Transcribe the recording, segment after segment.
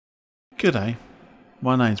G'day,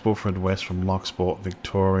 my name's Wilfred West from Locksport,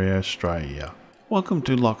 Victoria, Australia. Welcome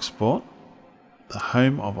to Locksport, the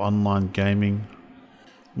home of online gaming,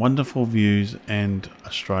 wonderful views and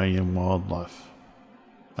Australian wildlife.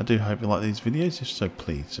 I do hope you like these videos, if so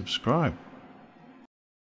please subscribe.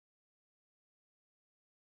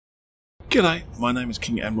 G'day, my name is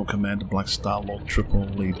King Admiral Commander Black Star Lord Triple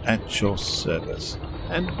Lead at your service,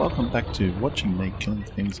 and welcome back to watching me killing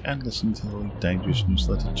things and listening to the Elite Dangerous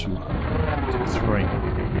Newsletter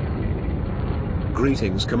 283.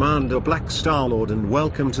 Greetings Commander Black Star Lord, and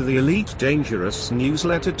welcome to the Elite Dangerous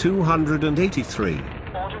Newsletter 283.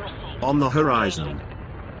 On the horizon,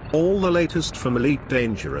 all the latest from Elite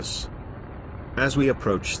Dangerous. As we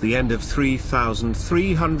approach the end of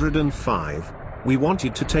 3305, we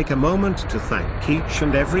wanted to take a moment to thank each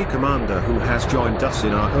and every commander who has joined us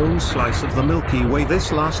in our own slice of the Milky Way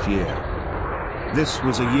this last year. This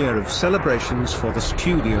was a year of celebrations for the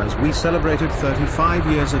studio as we celebrated 35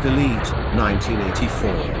 years at Elite,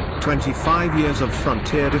 1984, 25 years of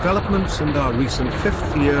Frontier developments and our recent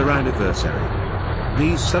 5th year anniversary.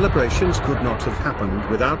 These celebrations could not have happened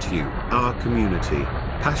without you, our community,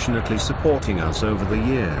 passionately supporting us over the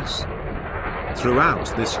years.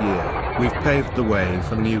 Throughout this year, we've paved the way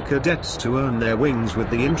for new cadets to earn their wings with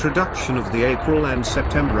the introduction of the April and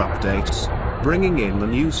September updates, bringing in the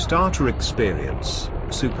new starter experience,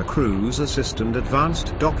 Super Cruise Assist and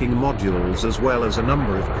advanced docking modules, as well as a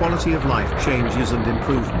number of quality of life changes and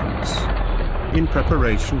improvements. In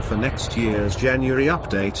preparation for next year's January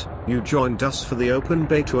update, you joined us for the open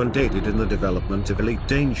beta and aided in the development of Elite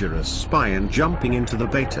Dangerous Spy and jumping into the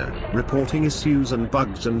beta, reporting issues and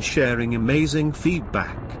bugs and sharing amazing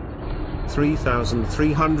feedback.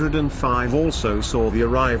 3305 also saw the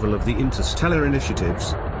arrival of the Interstellar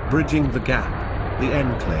Initiatives, Bridging the Gap, the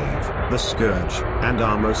Enclave, the Scourge, and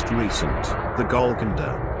our most recent, the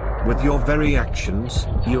Golconda. With your very actions,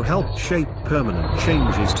 you helped shape permanent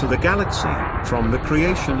changes to the galaxy, from the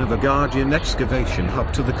creation of a Guardian excavation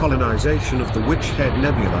hub to the colonization of the Witchhead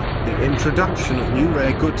Nebula, the introduction of new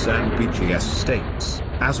rare goods and BGS states,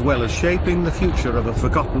 as well as shaping the future of a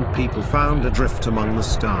forgotten people found adrift among the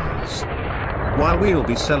stars. While we'll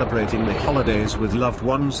be celebrating the holidays with loved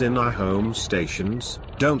ones in our home stations,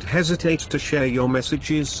 don't hesitate to share your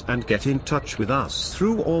messages and get in touch with us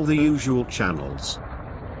through all the usual channels.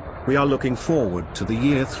 We are looking forward to the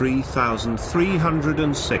year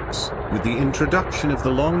 3306, with the introduction of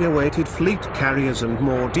the long-awaited fleet carriers and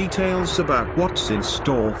more details about what's in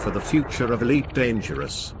store for the future of Elite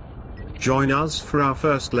Dangerous. Join us for our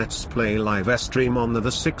first Let's Play live stream on the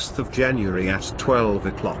 6th of January at 12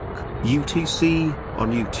 o'clock UTC,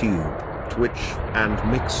 on YouTube, Twitch, and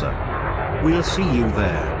Mixer. We'll see you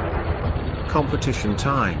there. Competition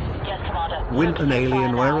time. Win an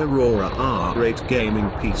Alienware Aurora R8 gaming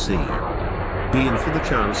PC. Be in for the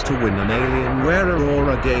chance to win an Alienware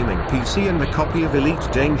Aurora gaming PC and a copy of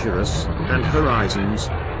Elite Dangerous and Horizons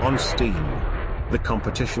on Steam. The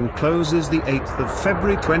competition closes the 8th of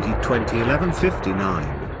February 2020, 11:59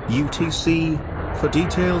 UTC. For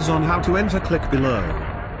details on how to enter, click below.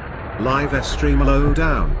 Live stream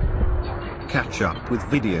lowdown. Catch up with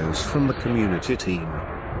videos from the community team.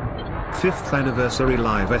 5th anniversary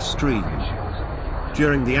live stream.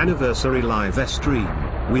 During the anniversary live stream,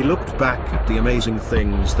 we looked back at the amazing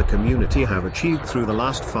things the community have achieved through the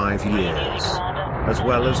last 5 years. As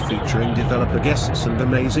well as featuring developer guests and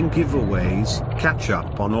amazing giveaways, catch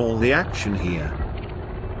up on all the action here.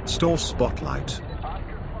 Store Spotlight.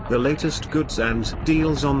 The latest goods and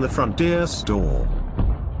deals on the Frontier store.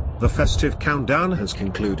 The festive countdown has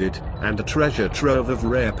concluded, and a treasure trove of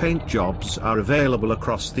rare paint jobs are available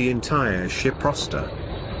across the entire ship roster.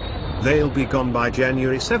 They'll be gone by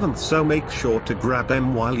January 7th, so make sure to grab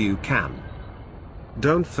them while you can.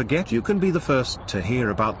 Don't forget you can be the first to hear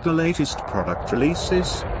about the latest product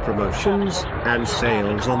releases, promotions, and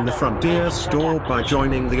sales on the Frontier store by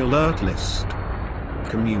joining the alert list.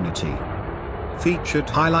 Community. Featured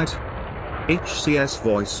highlight: HCS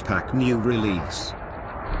Voice Pack new release.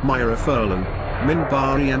 Myra Furlan,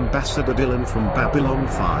 Minbari Ambassador Dylan from Babylon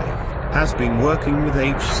 5, has been working with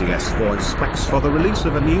HCS Voice Packs for the release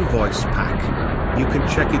of a new voice pack. You can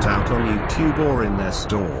check it out on YouTube or in their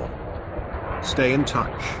store. Stay in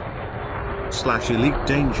touch. /Elite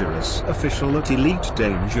Dangerous official at Elite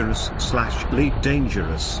Dangerous /Elite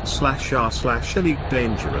Dangerous /r/Elite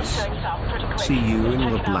Dangerous. See you in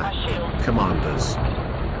the black, Commanders.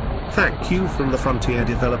 Thank you from the Frontier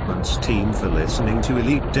Developments team for listening to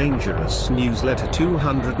Elite Dangerous Newsletter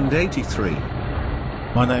 283.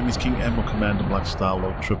 My name is King Admiral Commander Black Star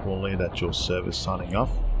Lord Triple Lead at your service, signing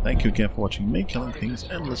off. Thank you again for watching me killing things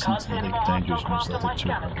and listening to the Elite Dangerous newsletter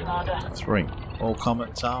 283. All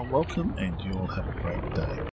comments are welcome and you all have a great day.